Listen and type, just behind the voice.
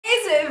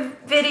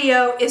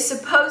video is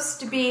supposed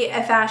to be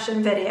a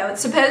fashion video. It's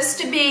supposed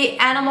to be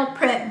animal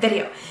print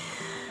video.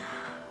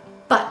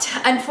 But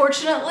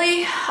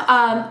unfortunately,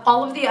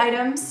 all of the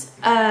items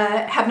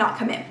have not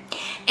come in.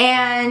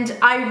 And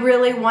I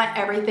really want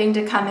everything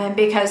to come in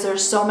because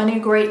there's so many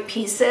great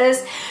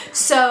pieces.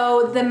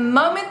 So the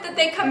moment that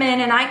they come in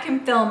and I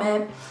can film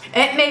it,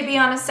 it may be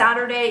on a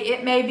Saturday,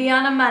 it may be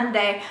on a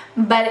Monday,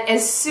 but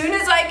as soon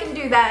as I can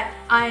do that,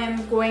 I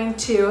am going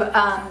to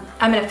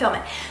film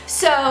it.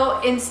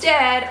 So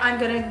instead, I'm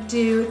gonna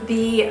do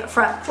the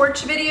front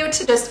porch video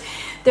to just,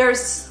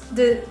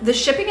 the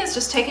shipping is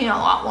just taking a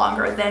lot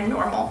longer than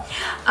normal.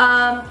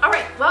 All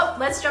right, well,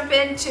 let's jump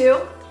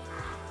into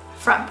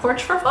front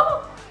porch for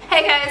fall.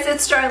 Hey guys,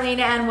 it's Darlene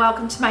and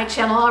welcome to my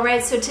channel. All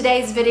right, so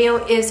today's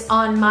video is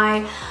on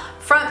my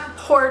front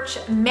porch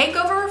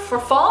makeover for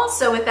fall.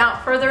 So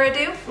without further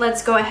ado,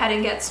 let's go ahead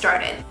and get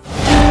started.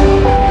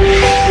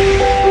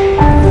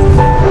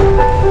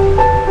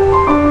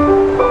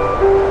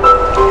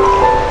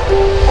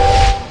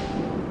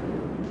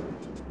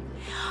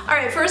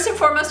 First and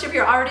foremost, if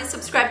you're already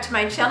subscribed to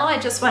my channel, I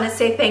just want to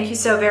say thank you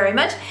so very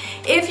much.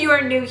 If you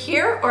are new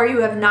here or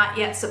you have not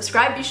yet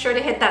subscribed, be sure to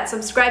hit that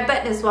subscribe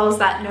button as well as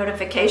that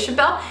notification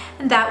bell,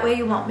 and that way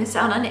you won't miss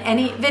out on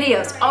any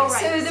videos. All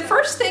right, so the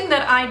first thing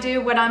that I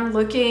do when I'm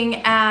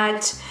looking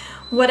at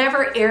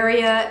whatever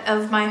area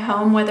of my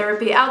home, whether it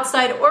be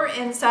outside or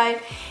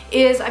inside,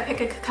 is I pick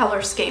a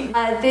color scheme.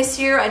 This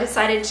year I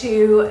decided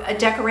to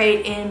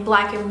decorate in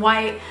black and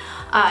white,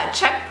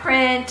 check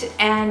print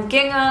and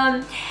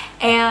gingham,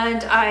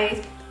 and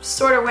I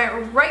sort of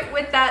went right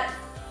with that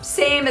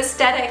same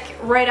aesthetic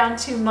right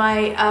onto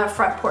my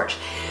front porch.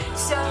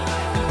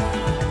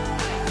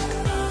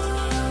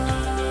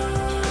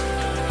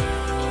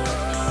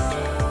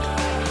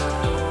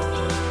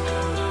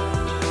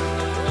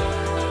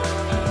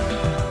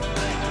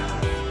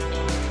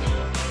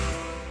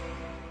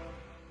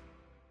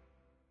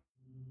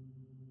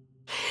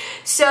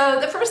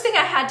 So the first thing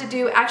I had to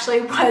do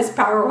actually was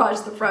power wash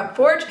the front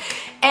porch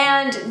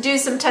and do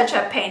some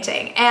touch-up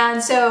painting.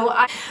 And so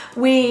I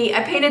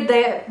painted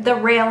the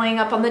railing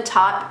up on the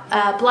top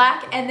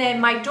black, and then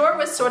my door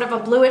was sort of a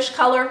bluish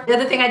color. The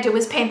other thing I did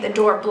was paint the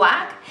door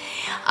black.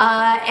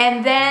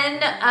 And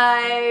then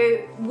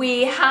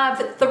we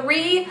have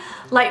 3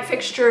 light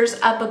fixtures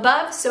up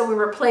above, so we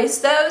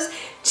replaced those.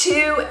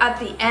 2 at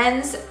the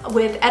ends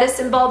with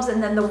Edison bulbs,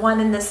 and then the one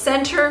in the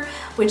center,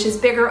 which is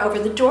bigger over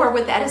the door,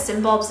 with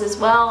Edison bulbs as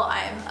well.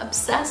 I'm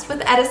obsessed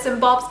with Edison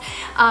bulbs.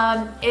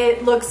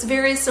 It looks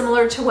very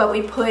similar to what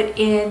we put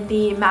in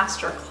the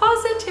master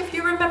closet, if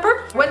you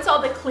remember. Once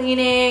all the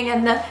cleaning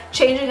and the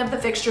changing of the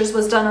fixtures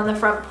was done on the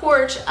front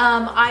porch,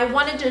 I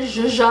wanted to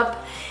zhuzh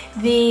up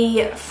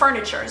the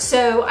furniture.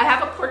 So I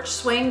have a porch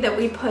swing that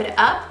we put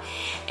up,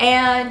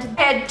 and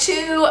I had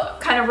 2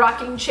 kind of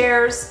rocking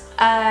chairs,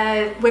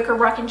 wicker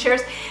rocking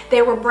chairs.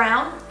 They were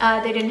brown.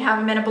 They didn't have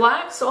them in a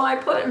black, so I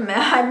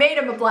made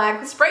them a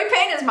black. Spray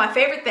paint is my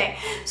favorite thing.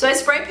 So I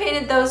spray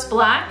painted those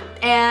black,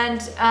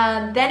 and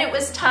then it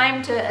was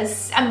time to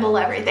assemble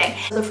everything.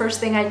 The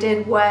first thing I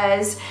did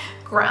was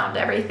ground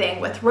everything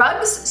with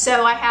rugs.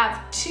 So I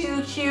have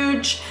 2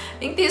 huge, I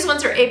think these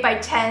ones are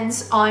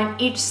 8x10s on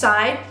each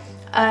side.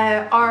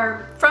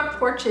 Our front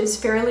porch is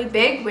fairly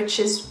big, which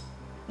is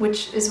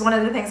one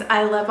of the things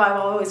I love. I've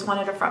always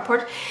wanted a front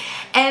porch.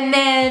 And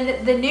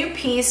then the new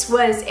piece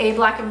was a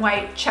black and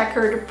white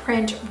checkered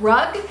print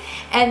rug,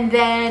 and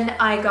then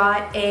I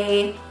got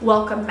a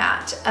welcome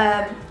mat.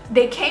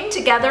 They came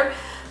together,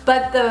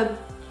 but the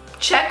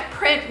check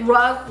print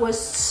rug was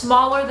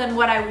smaller than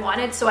what I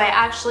wanted, so I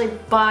actually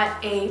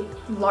bought a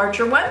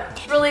larger one.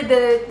 Really,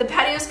 the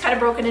patio is kind of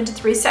broken into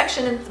 3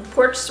 sections: the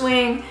porch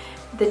swing,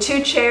 the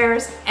 2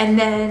 chairs, and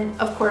then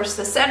of course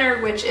the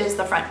center, which is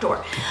the front door.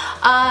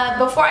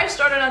 Before I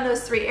started on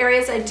those 3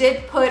 areas, I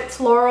did put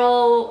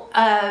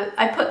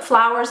I put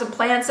flowers and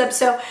plants up.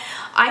 So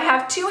I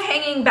have 2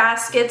 hanging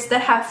baskets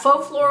that have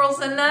faux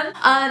florals in them.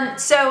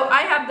 So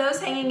I have those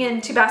hanging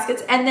in 2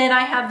 baskets, and then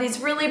I have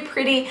these really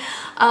pretty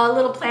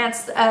little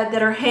plants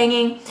that are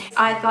hanging.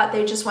 I thought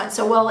they just went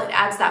so well. It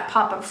adds that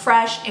pop of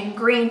fresh and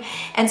green,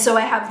 and so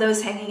I have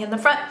those hanging in the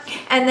front.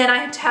 And then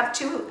I have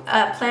 2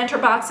 planter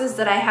boxes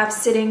that I have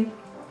sitting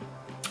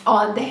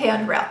on the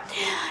handrail,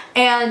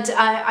 and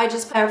I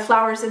just put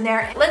flowers in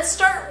there. Let's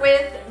start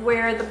with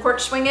where the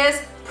porch swing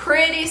is.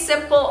 Pretty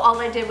simple. All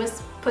I did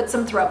was put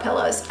some throw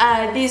pillows.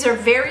 These are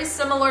very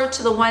similar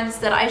to the ones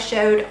that I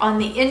showed on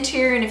the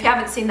interior, and if you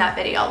haven't seen that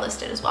video, I'll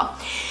list it as well.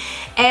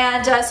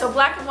 And so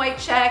black and white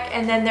check,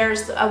 and then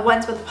there's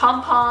ones with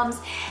pom-poms,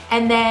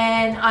 and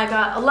then I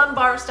got a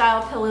lumbar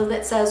style pillow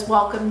that says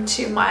welcome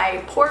to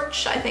my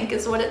porch, I think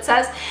is what it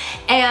says,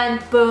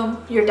 and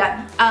boom, you're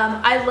done.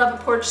 I love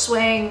a porch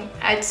swing.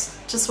 It's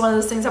just one of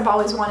those things I've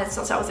always wanted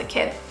since I was a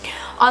kid.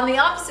 On the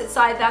opposite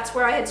side, that's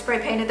where I had spray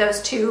painted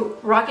those 2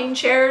 rocking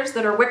chairs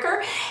that are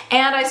wicker,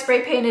 and I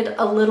spray painted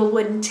a little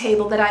wooden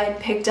table that I had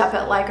picked up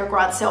at like a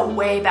garage sale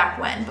way back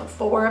when,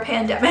 before a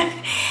pandemic.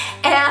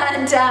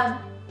 And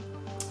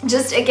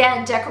just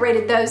again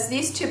decorated those.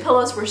 These two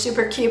pillows were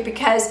super cute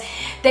because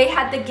they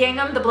had the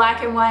gingham, the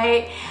black and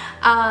white,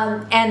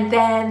 and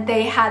then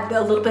they had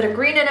the little bit of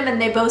green in them,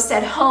 and they both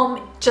said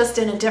home, just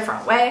in a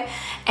different way.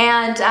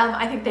 And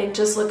I think they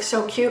just look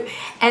so cute.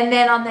 And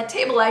then on the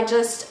table, I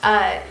just,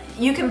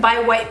 you can buy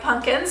white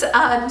pumpkins.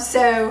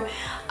 So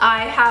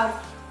I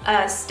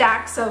have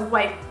stacks of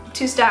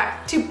two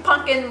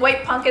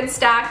white pumpkins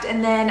stacked,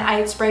 and then I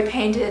had spray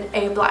painted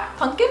a black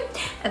pumpkin,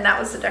 and that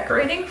was the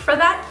decorating for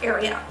that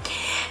area.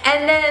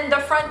 And then the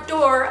front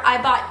door,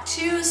 I bought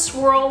 2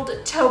 swirled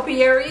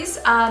topiaries.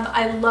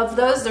 I love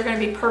those. They're gonna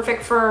be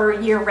perfect for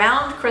year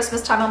round.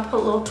 Christmas time, I'll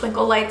put little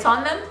twinkle lights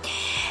on them.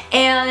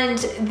 And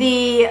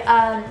the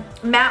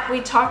mat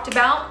we talked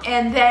about,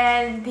 and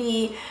then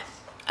the,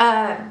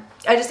 I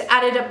just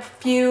added a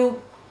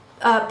few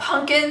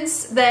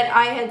pumpkins that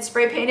I had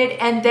spray painted,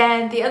 and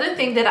then the other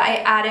thing that I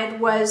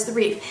added was the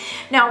wreath.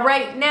 Now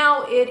right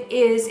now it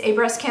is a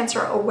breast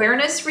cancer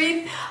awareness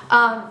wreath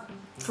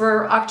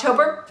for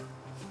October.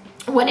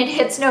 When it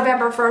hits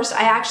November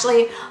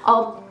 1st,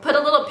 I'll put a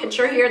little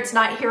picture here. It's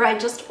not here, I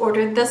just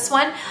ordered this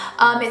one.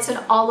 It's an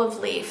olive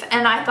leaf,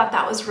 and I thought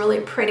that was really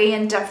pretty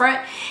and different,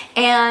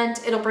 and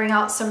it'll bring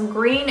out some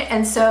green.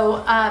 And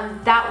so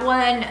that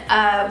one,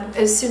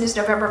 as soon as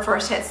November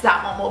 1st hits,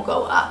 that one will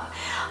go up.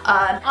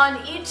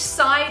 On each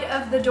side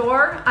of the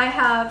door, I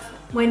have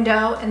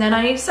window, and then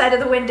on each side of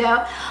the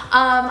window,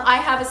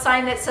 I have a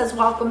sign that says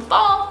welcome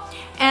fall,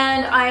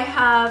 and I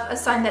have a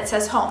sign that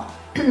says home.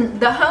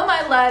 The home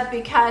I love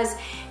because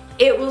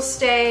it will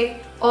stay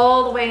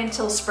all the way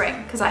until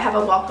spring, because I have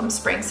a welcome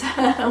spring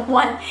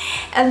one,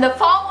 and the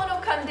fall one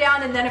will come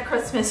down, and then a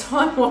Christmas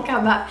one will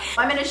come up.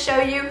 I'm going to show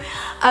you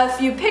a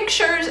few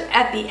pictures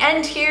at the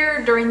end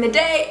here during the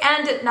day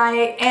and at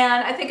night,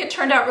 and I think it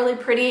turned out really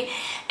pretty.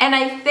 And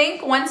I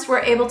think once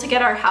we're able to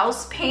get our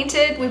house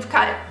painted, we've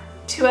got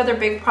 2 other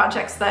big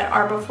projects that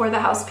are before the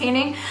house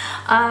painting.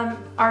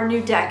 Our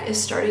new deck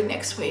is starting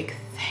next week.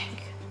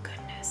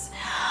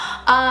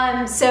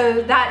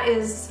 So that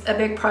is a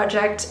big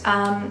project.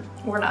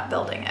 We're not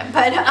building it,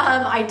 but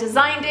I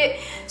designed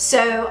it,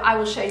 so I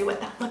will show you what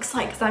that looks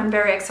like, because I'm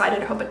very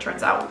excited. I hope it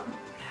turns out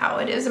how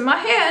it is in my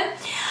head.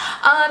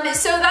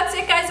 So that's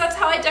it, guys. That's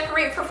how I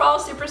decorate for fall.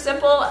 Super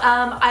simple.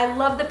 I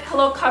love the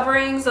pillow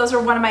coverings. Those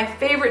are one of my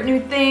favorite new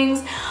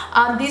things.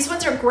 These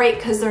ones are great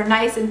because they're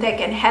nice and thick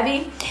and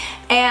heavy,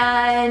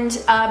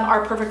 and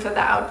are perfect for the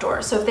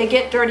outdoors. So if they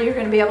get dirty, you're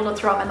going to be able to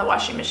throw them in the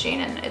washing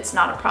machine, and it's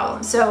not a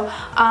problem. So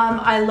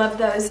I love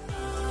those.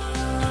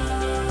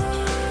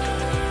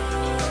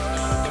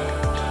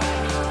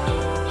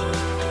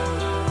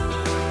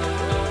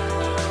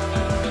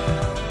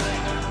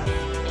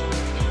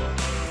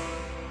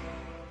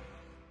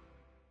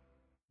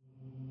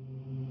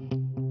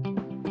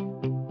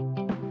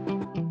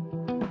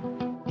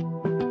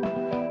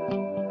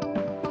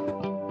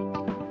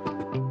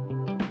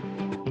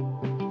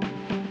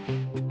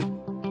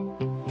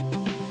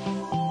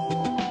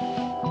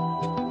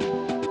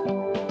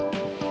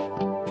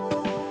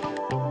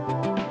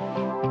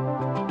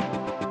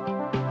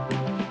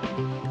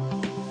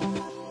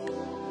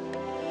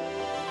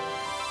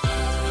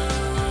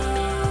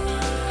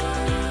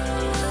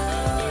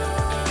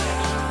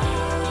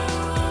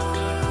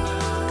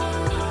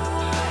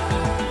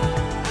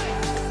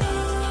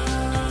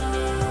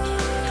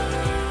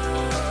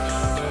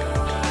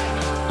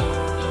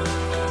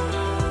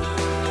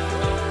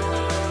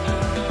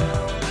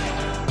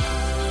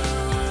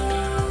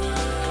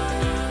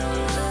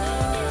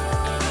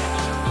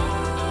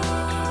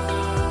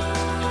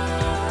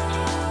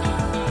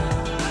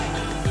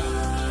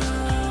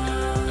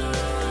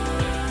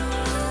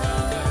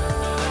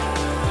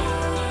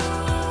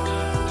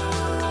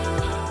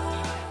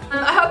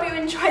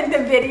 Enjoyed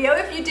the video.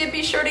 If you did,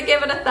 be sure to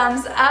give it a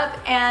thumbs up,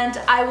 and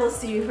I will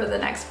see you for the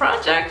next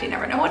project. You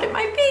never know what it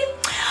might be.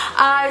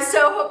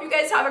 So hope you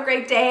guys have a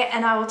great day,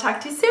 and I will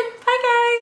talk to you soon. Bye, guys.